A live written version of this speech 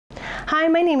Hi,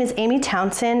 my name is Amy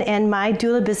Townsend, and my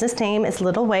doula business name is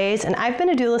Little Ways, and I've been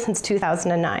a doula since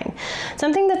 2009.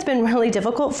 Something that's been really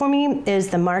difficult for me is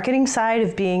the marketing side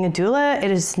of being a doula. It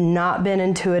has not been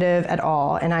intuitive at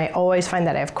all, and I always find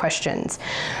that I have questions.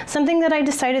 Something that I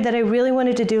decided that I really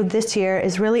wanted to do this year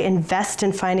is really invest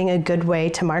in finding a good way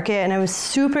to market, and I was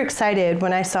super excited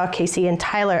when I saw Casey and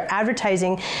Tyler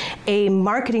advertising a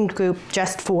marketing group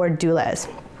just for doulas.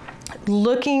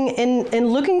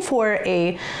 Looking for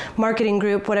a marketing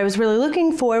group, what I was really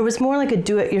looking for was more like a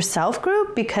do-it-yourself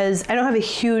group, because I don't have a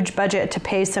huge budget to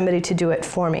pay somebody to do it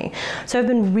for me. So I've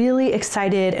been really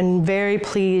excited and very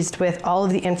pleased with all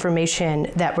of the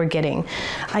information that we're getting.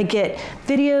 I get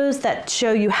videos that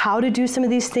show you how to do some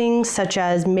of these things, such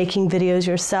as making videos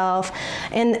yourself,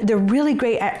 and they're really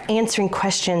great at answering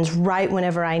questions right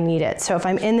whenever I need it. So if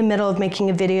I'm in the middle of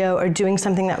making a video or doing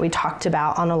something that we talked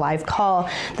about on a live call,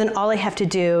 then all I have to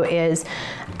do is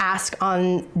ask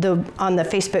on the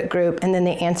Facebook group, and then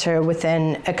they answer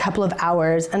within a couple of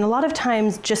hours, and a lot of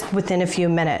times just within a few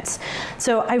minutes.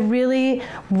 So I really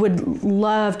would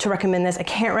love to recommend this. I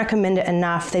can't recommend it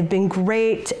enough. They've been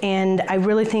great, and I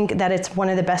really think that it's one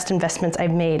of the best investments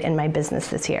I've made in my business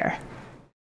this year.